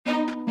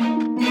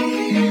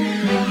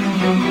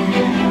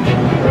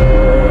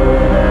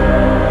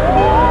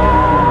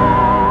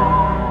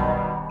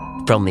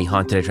From the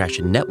Haunted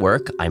Attraction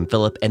Network, I'm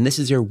Philip, and this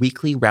is your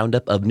weekly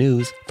roundup of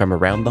news from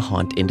around the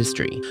haunt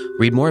industry.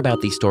 Read more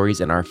about these stories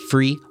in our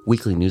free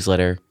weekly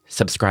newsletter.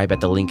 Subscribe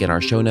at the link in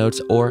our show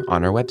notes or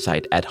on our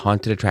website at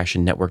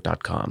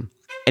hauntedattractionnetwork.com.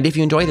 And if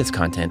you enjoy this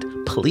content,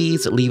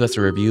 please leave us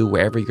a review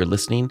wherever you're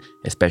listening,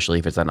 especially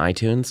if it's on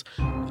iTunes.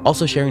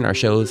 Also, sharing our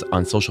shows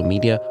on social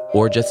media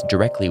or just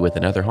directly with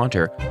another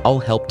haunter all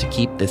help to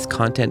keep this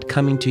content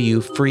coming to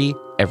you free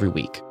every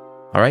week.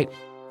 All right,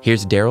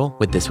 here's Daryl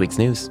with this week's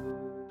news.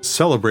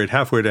 Celebrate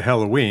halfway to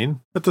Halloween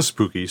at the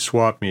Spooky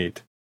Swap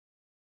Meet.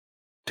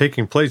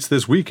 Taking place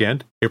this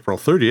weekend, April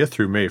 30th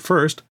through May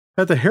 1st,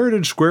 at the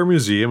Heritage Square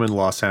Museum in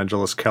Los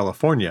Angeles,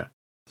 California.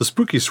 The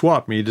Spooky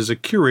Swap Meet is a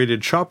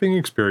curated shopping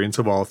experience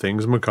of all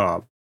things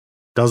macabre.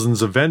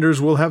 Dozens of vendors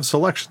will have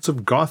selections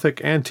of gothic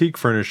antique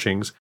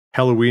furnishings,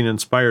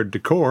 Halloween-inspired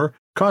decor,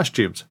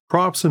 costumes,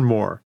 props, and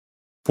more.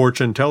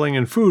 Fortune-telling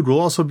and food will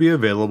also be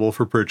available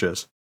for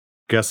purchase.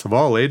 Guests of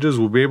all ages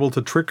will be able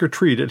to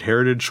trick-or-treat at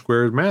Heritage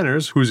Square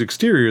Manors, whose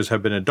exteriors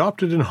have been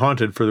adopted and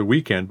haunted for the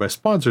weekend by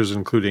sponsors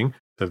including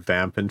the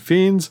Vamp and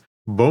Fiends,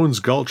 Bones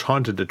Gulch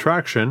Haunted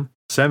Attraction,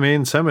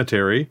 Semaine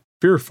Cemetery,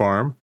 Fear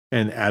Farm,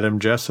 and Adam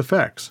Jess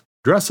Effects.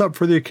 Dress up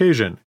for the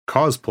occasion.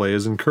 Cosplay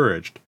is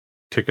encouraged.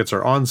 Tickets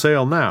are on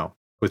sale now,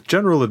 with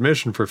general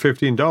admission for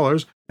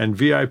 $15 and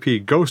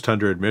VIP Ghost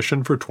Hunter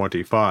admission for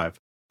 $25.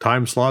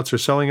 Time slots are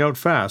selling out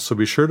fast, so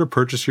be sure to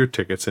purchase your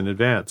tickets in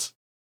advance.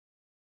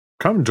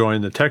 Come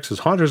join the Texas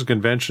Haunters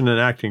Convention and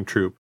Acting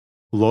Troupe,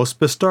 Los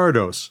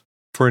Bastardos,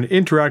 for an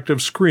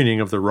interactive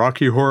screening of the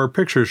Rocky Horror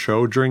Picture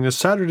Show during the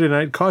Saturday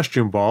Night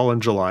Costume Ball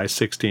on July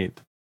 16th.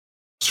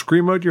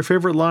 Scream out your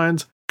favorite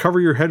lines, cover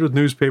your head with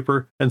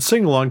newspaper, and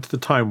sing along to the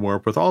time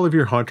warp with all of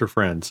your haunter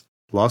friends.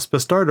 Los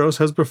Bastardos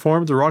has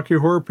performed the Rocky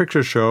Horror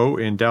Picture Show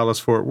in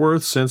Dallas-Fort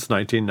Worth since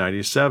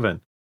 1997.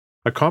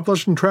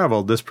 Accomplished and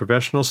traveled, this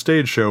professional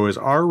stage show is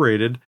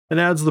R-rated and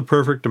adds the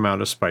perfect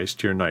amount of spice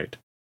to your night.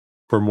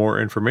 For more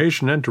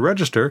information and to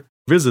register,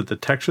 visit the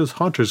Texas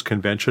Haunters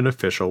Convention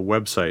official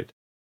website.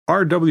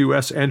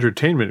 RWS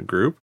Entertainment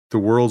Group, the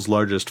world's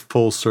largest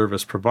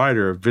full-service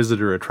provider of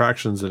visitor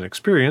attractions and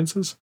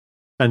experiences,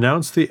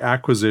 announced the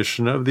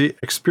acquisition of the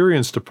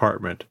Experience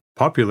Department,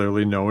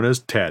 popularly known as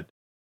TED.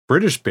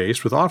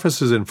 British-based with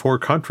offices in 4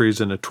 countries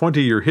and a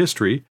 20-year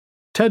history,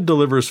 TED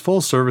delivers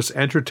full-service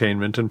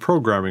entertainment and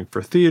programming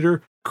for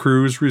theater,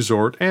 cruise,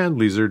 resort, and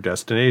leisure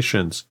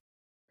destinations.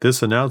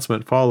 This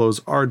announcement follows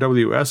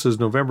RWS's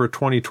November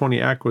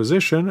 2020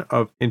 acquisition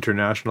of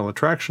international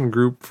attraction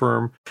group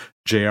firm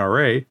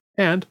JRA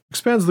and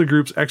expands the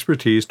group's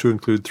expertise to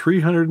include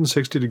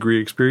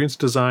 360-degree experience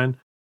design,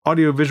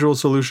 audiovisual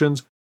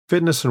solutions,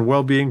 fitness and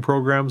well-being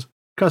programs,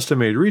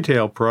 custom-made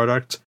retail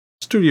products,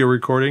 studio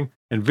recording,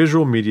 and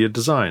visual media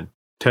design.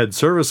 TED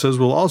services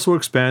will also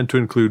expand to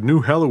include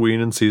new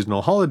Halloween and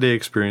seasonal holiday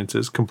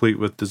experiences complete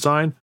with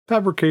design,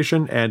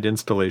 fabrication, and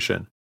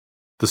installation.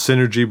 The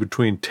synergy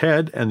between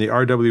TED and the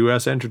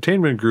RWS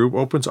Entertainment Group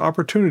opens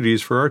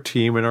opportunities for our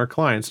team and our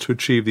clients to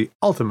achieve the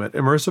ultimate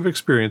immersive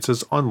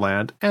experiences on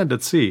land and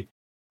at sea,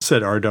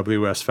 said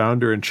RWS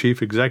founder and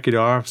chief executive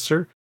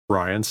officer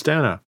Ryan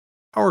Stana.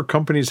 Our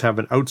companies have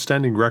an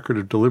outstanding record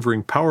of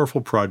delivering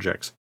powerful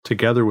projects.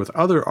 Together with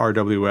other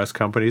RWS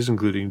companies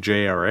including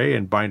JRA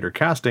and Binder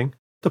Casting,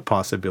 the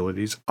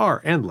possibilities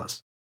are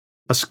endless.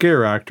 A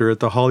scare actor at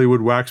the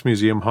Hollywood Wax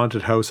Museum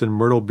Haunted House in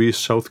Myrtle Beach,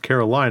 South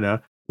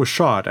Carolina, was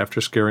shot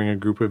after scaring a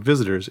group of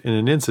visitors in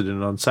an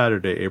incident on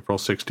Saturday, April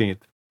 16th.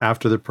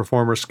 After the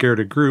performer scared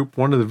a group,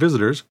 one of the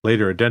visitors,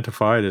 later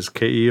identified as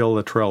Kael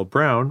Latrell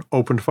Brown,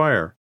 opened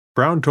fire.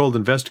 Brown told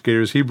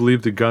investigators he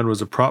believed the gun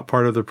was a prop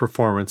part of the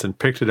performance and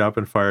picked it up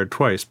and fired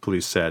twice,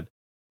 police said.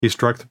 He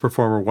struck the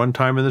performer one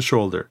time in the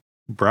shoulder.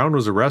 Brown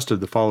was arrested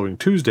the following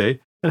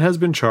Tuesday and has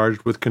been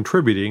charged with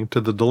contributing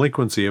to the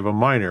delinquency of a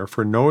minor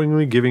for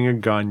knowingly giving a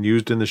gun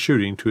used in the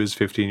shooting to his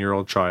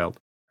 15-year-old child.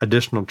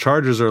 Additional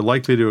charges are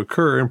likely to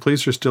occur, and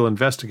police are still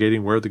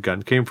investigating where the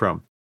gun came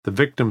from. The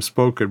victim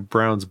spoke at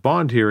Brown's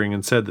bond hearing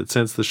and said that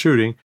since the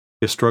shooting,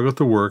 he has struggled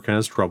to work and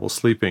has trouble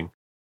sleeping.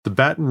 The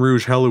Baton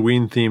Rouge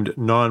Halloween-themed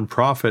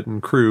non-profit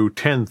and crew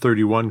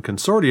 1031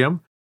 Consortium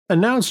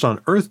announced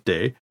on Earth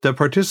Day that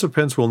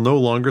participants will no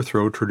longer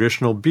throw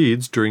traditional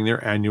beads during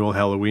their annual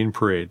Halloween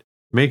parade,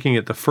 making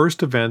it the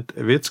first event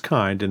of its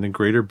kind in the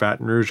greater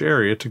Baton Rouge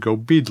area to go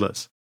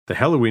beadless. The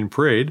Halloween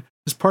parade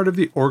is part of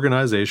the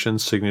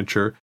organization's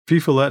signature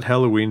Fifollette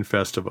Halloween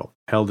Festival,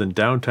 held in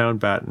downtown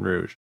Baton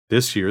Rouge.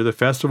 This year, the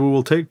festival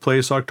will take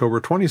place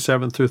October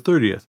 27th through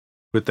 30th,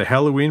 with the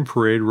Halloween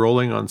parade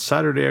rolling on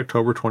Saturday,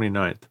 October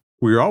 29th.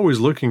 We are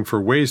always looking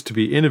for ways to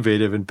be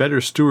innovative and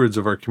better stewards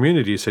of our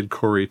community, said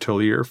Corey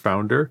Tullier,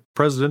 founder,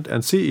 president,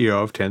 and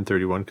CEO of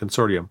 1031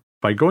 Consortium.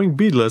 By going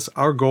beadless,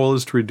 our goal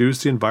is to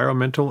reduce the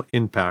environmental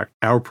impact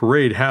our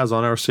parade has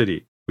on our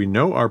city. We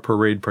know our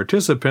parade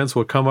participants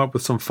will come up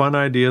with some fun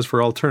ideas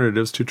for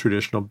alternatives to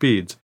traditional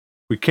beads.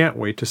 We can't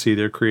wait to see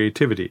their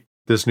creativity.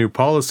 This new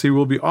policy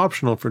will be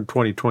optional for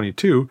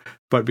 2022,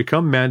 but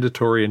become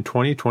mandatory in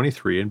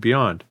 2023 and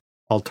beyond.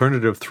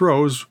 Alternative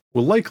throws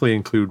will likely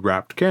include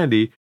wrapped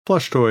candy,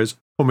 plush toys,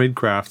 homemade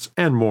crafts,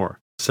 and more.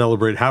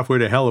 Celebrate halfway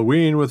to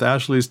Halloween with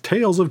Ashley's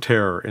Tales of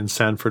Terror in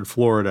Sanford,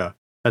 Florida,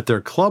 at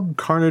their Club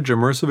Carnage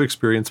Immersive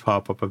Experience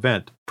pop-up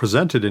event.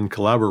 Presented in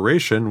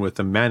collaboration with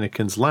the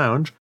Mannequins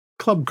Lounge,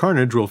 Club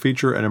Carnage will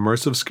feature an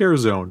immersive scare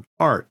zone,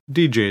 art,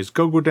 DJs,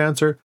 go-go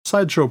dancer,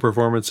 sideshow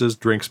performances,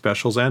 drink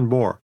specials, and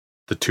more.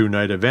 The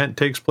two-night event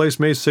takes place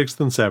May 6th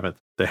and 7th.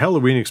 The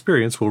Halloween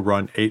experience will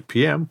run 8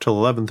 p.m. till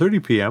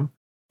 11:30 p.m.,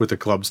 with the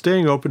club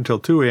staying open till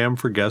 2 a.m.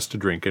 for guests to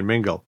drink and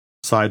mingle.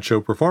 Sideshow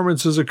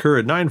performances occur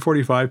at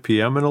 9:45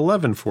 p.m. and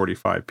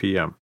 11:45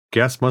 p.m.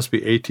 Guests must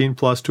be 18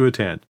 plus to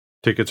attend.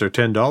 Tickets are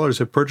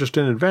 $10 if purchased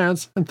in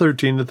advance and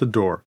 $13 at the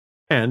door,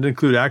 and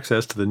include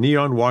access to the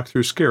Neon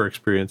Walkthrough Scare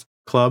experience,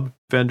 club,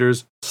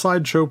 vendors,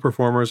 sideshow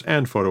performers,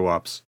 and photo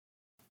ops.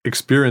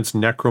 Experience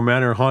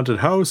Necromanor Haunted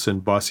House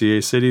in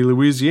Bossier City,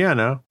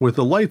 Louisiana, with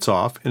the lights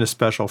off in a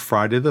special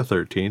Friday the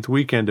 13th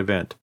weekend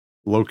event.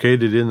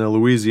 Located in the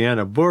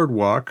Louisiana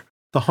Boardwalk,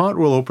 the haunt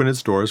will open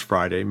its doors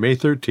Friday, May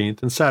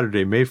 13th and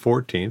Saturday, May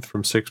 14th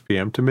from 6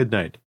 p.m. to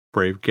midnight.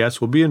 Brave guests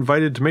will be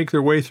invited to make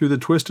their way through the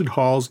twisted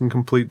halls in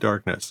complete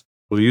darkness.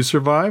 Will you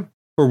survive,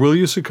 or will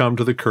you succumb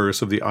to the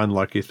curse of the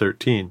unlucky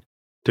 13?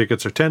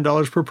 Tickets are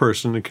 $10 per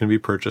person and can be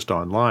purchased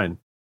online.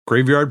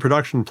 Graveyard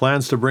Production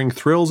plans to bring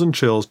thrills and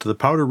chills to the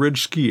Powder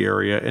Ridge ski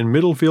area in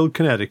Middlefield,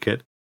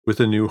 Connecticut, with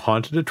a new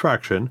haunted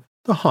attraction,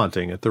 The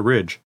Haunting at the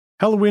Ridge.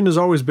 Halloween has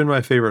always been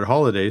my favorite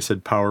holiday,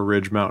 said Powder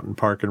Ridge Mountain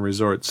Park and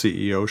Resort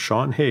CEO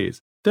Sean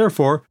Hayes.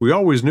 Therefore, we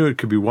always knew it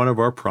could be one of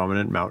our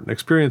prominent mountain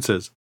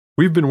experiences.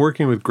 We've been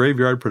working with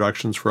Graveyard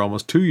Productions for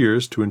almost 2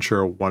 years to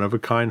ensure a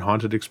one-of-a-kind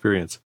haunted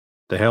experience.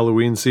 The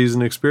Halloween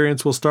season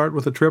experience will start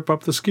with a trip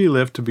up the ski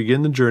lift to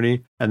begin the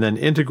journey and then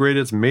integrate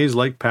its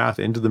maze-like path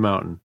into the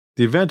mountain.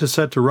 The event is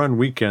set to run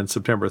weekend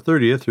September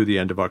 30th through the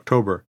end of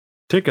October.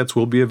 Tickets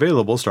will be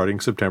available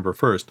starting September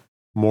 1st.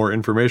 More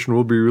information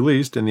will be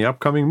released in the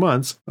upcoming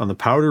months on the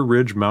Powder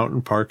Ridge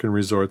Mountain Park and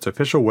Resort's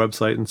official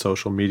website and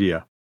social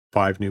media.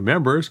 5 new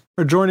members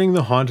are joining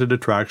the Haunted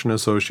Attraction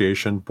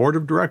Association Board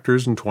of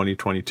Directors in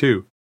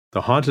 2022.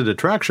 The Haunted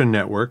Attraction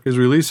Network is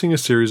releasing a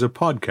series of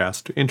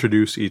podcasts to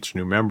introduce each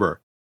new member.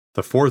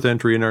 The 4th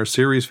entry in our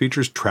series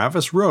features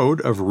Travis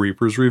Road of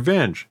Reaper's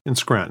Revenge in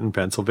Scranton,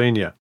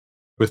 Pennsylvania.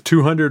 With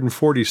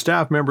 240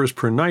 staff members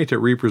per night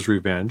at Reaper's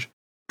Revenge,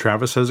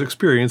 Travis has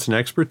experience and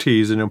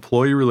expertise in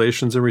employee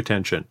relations and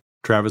retention.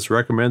 Travis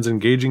recommends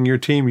engaging your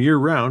team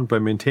year-round by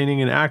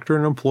maintaining an actor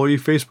and employee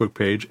Facebook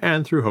page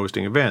and through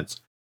hosting events,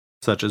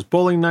 such as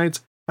bowling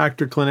nights,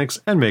 actor clinics,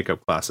 and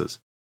makeup classes.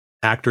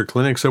 Actor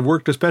clinics have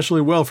worked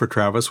especially well for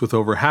Travis, with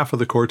over half of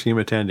the core team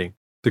attending.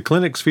 The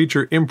clinics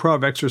feature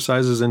improv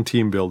exercises and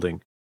team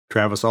building.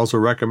 Travis also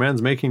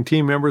recommends making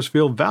team members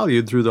feel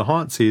valued through the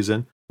haunt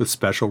season with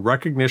special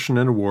recognition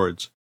and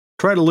awards.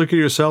 Try to look at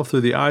yourself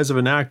through the eyes of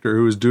an actor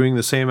who is doing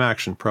the same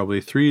action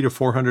probably 300 to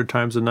 400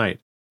 times a night.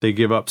 They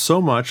give up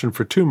so much, and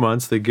for 2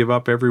 months they give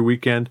up every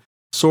weekend,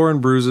 sore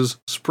and bruises,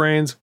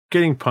 sprains,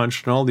 getting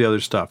punched, and all the other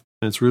stuff.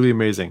 And it's really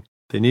amazing.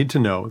 They need to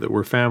know that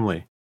we're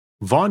family.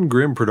 Von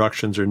Grimm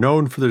Productions are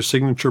known for their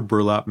signature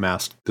burlap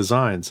mask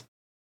designs.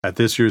 At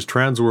this year's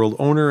Transworld,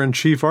 owner and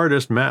chief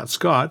artist Matt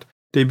Scott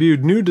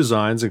debuted new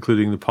designs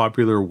including the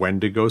popular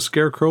Wendigo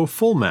Scarecrow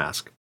full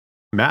mask.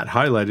 Matt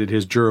highlighted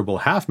his durable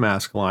half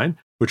mask line,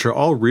 which are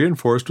all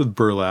reinforced with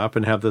burlap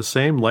and have the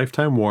same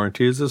lifetime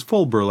warranties as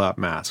full burlap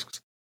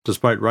masks.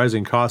 Despite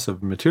rising costs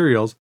of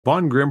materials,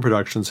 Von Grimm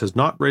Productions has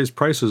not raised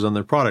prices on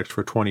their products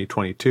for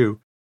 2022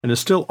 and is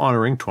still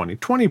honoring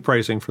 2020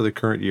 pricing for the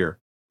current year.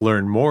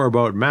 Learn more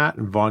about Matt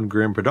and Von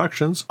Grimm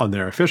Productions on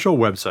their official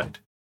website.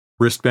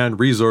 Wristband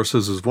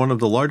Resources is one of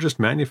the largest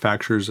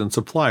manufacturers and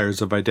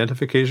suppliers of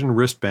identification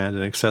wristband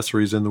and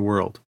accessories in the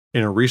world.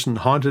 In a recent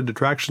Haunted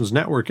Attractions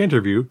Network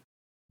interview,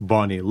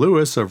 Bonnie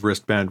Lewis of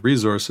Wristband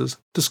Resources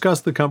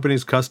discussed the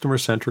company's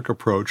customer-centric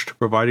approach to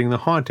providing the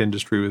haunt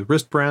industry with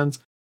wristbands,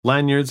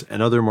 lanyards,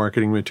 and other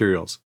marketing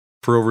materials.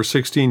 For over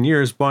 16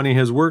 years, Bonnie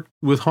has worked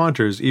with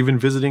haunters, even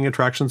visiting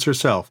attractions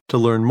herself, to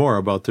learn more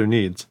about their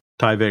needs.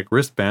 Tyvek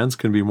wristbands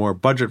can be a more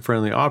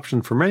budget-friendly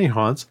option for many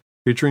haunts,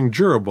 featuring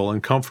durable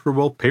and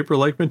comfortable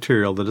paper-like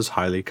material that is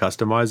highly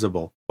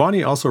customizable.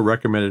 Bonnie also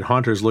recommended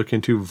haunters look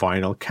into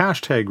vinyl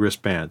cash tag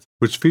wristbands,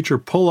 which feature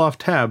pull-off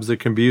tabs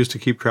that can be used to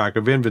keep track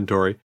of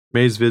inventory,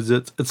 maze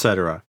visits,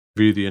 etc.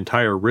 View the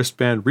entire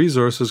Wristband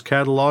Resources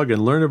catalog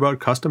and learn about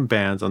custom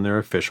bands on their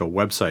official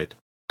website.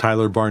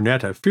 Tyler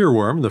Barnett at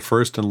Fearworm, the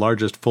first and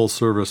largest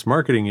full-service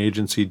marketing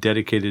agency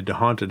dedicated to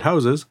haunted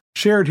houses,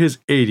 shared his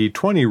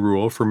 80-20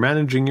 rule for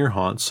managing your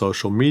haunt's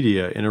social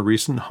media in a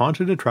recent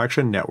Haunted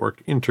Attraction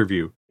Network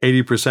interview.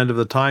 80% of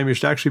the time you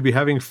should actually be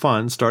having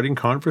fun, starting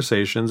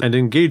conversations, and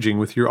engaging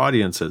with your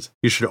audiences.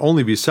 You should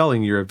only be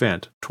selling your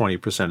event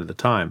 20% of the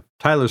time.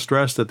 Tyler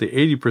stressed that the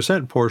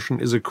 80% portion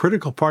is a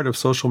critical part of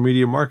social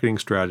media marketing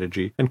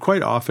strategy, and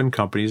quite often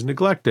companies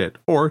neglect it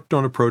or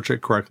don't approach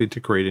it correctly to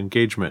create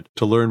engagement.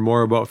 To learn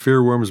more about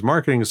Fearworm's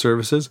marketing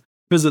services,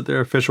 visit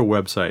their official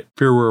website.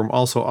 Fearworm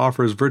also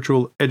offers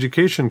virtual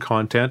education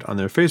content on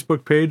their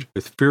Facebook page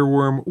with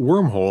Fearworm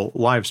Wormhole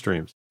live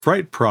streams.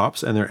 Fright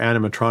Props and their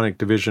animatronic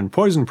division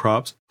Poison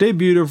Props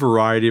debuted a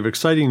variety of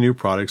exciting new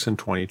products in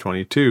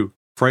 2022.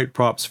 Fright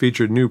Props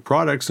featured new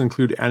products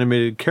include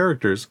animated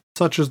characters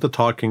such as the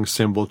talking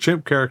Symbol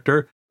Chimp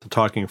character, the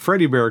talking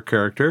Freddy Bear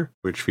character,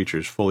 which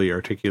features fully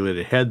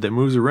articulated head that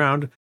moves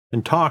around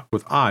and talk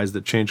with eyes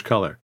that change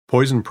color.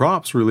 Poison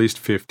Props released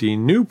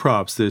 15 new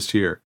props this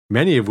year,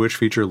 many of which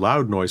feature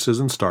loud noises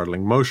and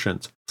startling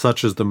motions,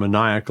 such as the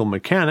Maniacal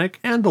Mechanic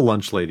and the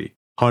Lunch Lady.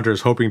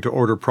 Hunters hoping to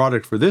order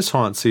product for this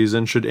haunt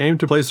season should aim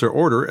to place their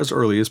order as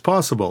early as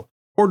possible.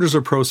 Orders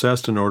are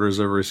processed and orders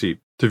are received.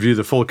 To view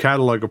the full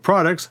catalog of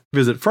products,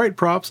 visit Fright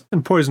Props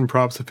and Poison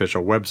Props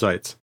official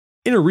websites.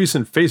 In a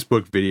recent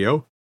Facebook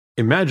video,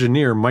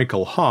 Imagineer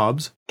Michael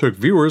Hobbs took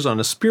viewers on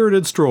a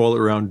spirited stroll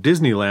around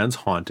Disneyland's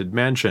Haunted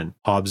Mansion.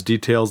 Hobbs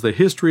details the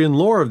history and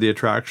lore of the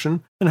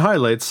attraction and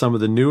highlights some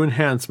of the new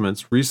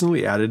enhancements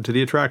recently added to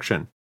the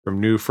attraction, from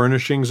new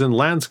furnishings and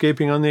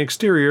landscaping on the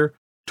exterior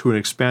to an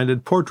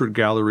expanded portrait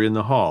gallery in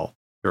the hall.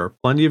 There are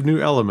plenty of new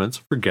elements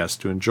for guests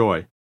to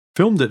enjoy.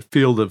 Filmed at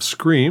Field of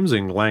Screams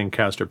in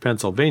Lancaster,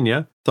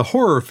 Pennsylvania, the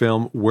horror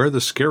film Where the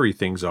Scary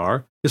Things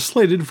Are is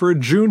slated for a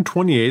June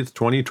 28,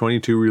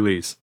 2022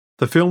 release.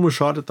 The film was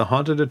shot at the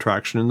haunted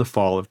attraction in the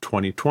fall of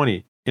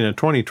 2020. In a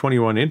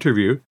 2021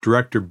 interview,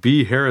 director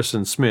B.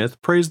 Harrison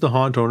Smith praised the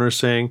haunt owner,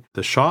 saying,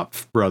 "The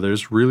Schopf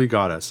brothers really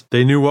got us.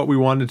 They knew what we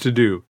wanted to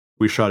do.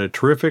 We shot a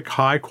terrific,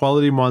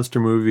 high-quality monster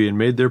movie and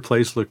made their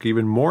place look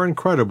even more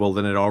incredible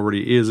than it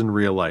already is in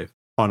real life."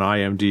 On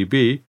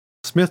IMDb,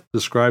 Smith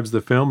describes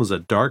the film as a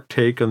dark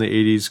take on the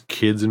 80s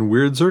kids in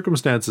weird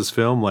circumstances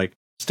film like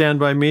Stand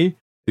By Me,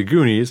 The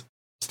Goonies,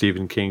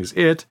 Stephen King's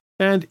It,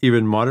 and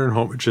even modern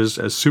homages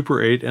as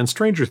Super 8 and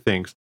Stranger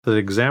Things that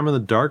examine the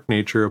dark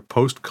nature of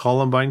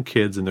post-Columbine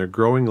kids and their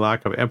growing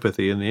lack of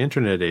empathy in the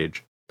internet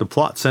age. The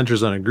plot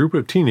centers on a group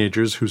of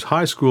teenagers whose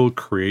high school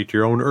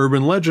create-your-own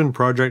urban legend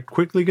project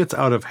quickly gets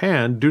out of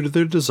hand due to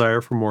their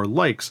desire for more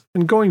likes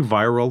and going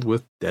viral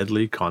with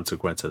deadly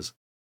consequences.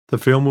 The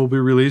film will be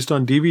released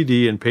on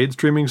DVD and paid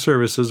streaming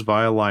services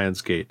via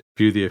Lionsgate.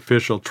 View the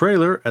official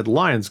trailer at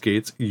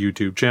Lionsgate's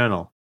YouTube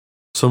channel.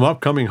 Some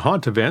upcoming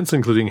haunt events,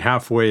 including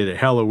Halfway to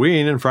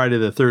Halloween and Friday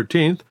the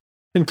 13th,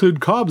 include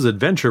Cobb's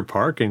Adventure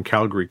Park in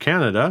Calgary,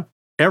 Canada,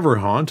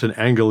 Everhaunt and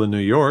Angle in New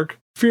York,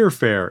 Fear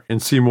Fair in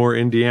Seymour,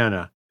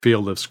 Indiana,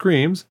 Field of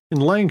Screams in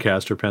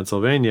Lancaster,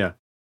 Pennsylvania,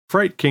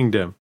 Fright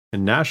Kingdom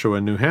in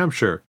Nashua, New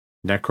Hampshire,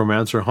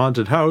 Necromancer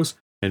Haunted House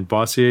in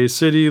Bossier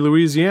City,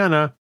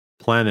 Louisiana,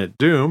 Planet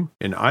Doom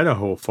in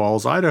Idaho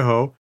Falls,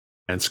 Idaho,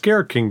 and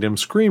Scare Kingdom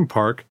Scream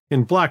Park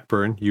in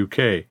Blackburn,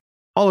 UK.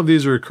 All of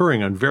these are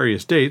occurring on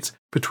various dates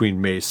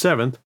between May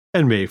 7th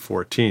and May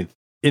 14th.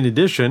 In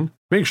addition,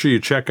 make sure you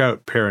check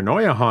out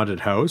Paranoia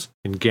Haunted House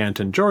in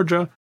Ganton,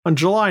 Georgia on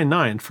July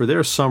 9th for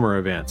their summer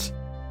events.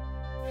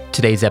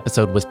 Today's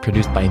episode was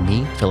produced by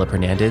me, Philip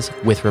Hernandez,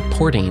 with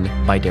reporting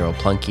by Daryl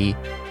Plunkey,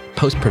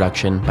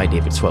 post-production by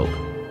David Swope.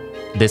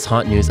 This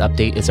Haunt News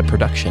Update is a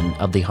production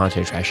of the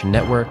Haunted Attraction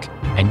Network,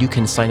 and you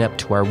can sign up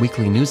to our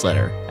weekly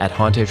newsletter at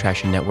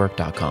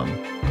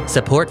hauntedattractionnetwork.com.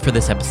 Support for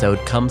this episode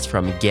comes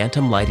from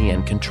Gantom Lighting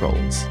and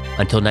Controls.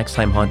 Until next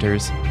time,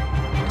 haunters,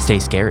 stay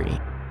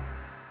scary.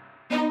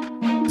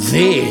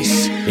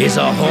 This is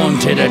a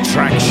Haunted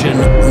Attraction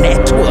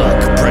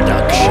Network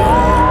production.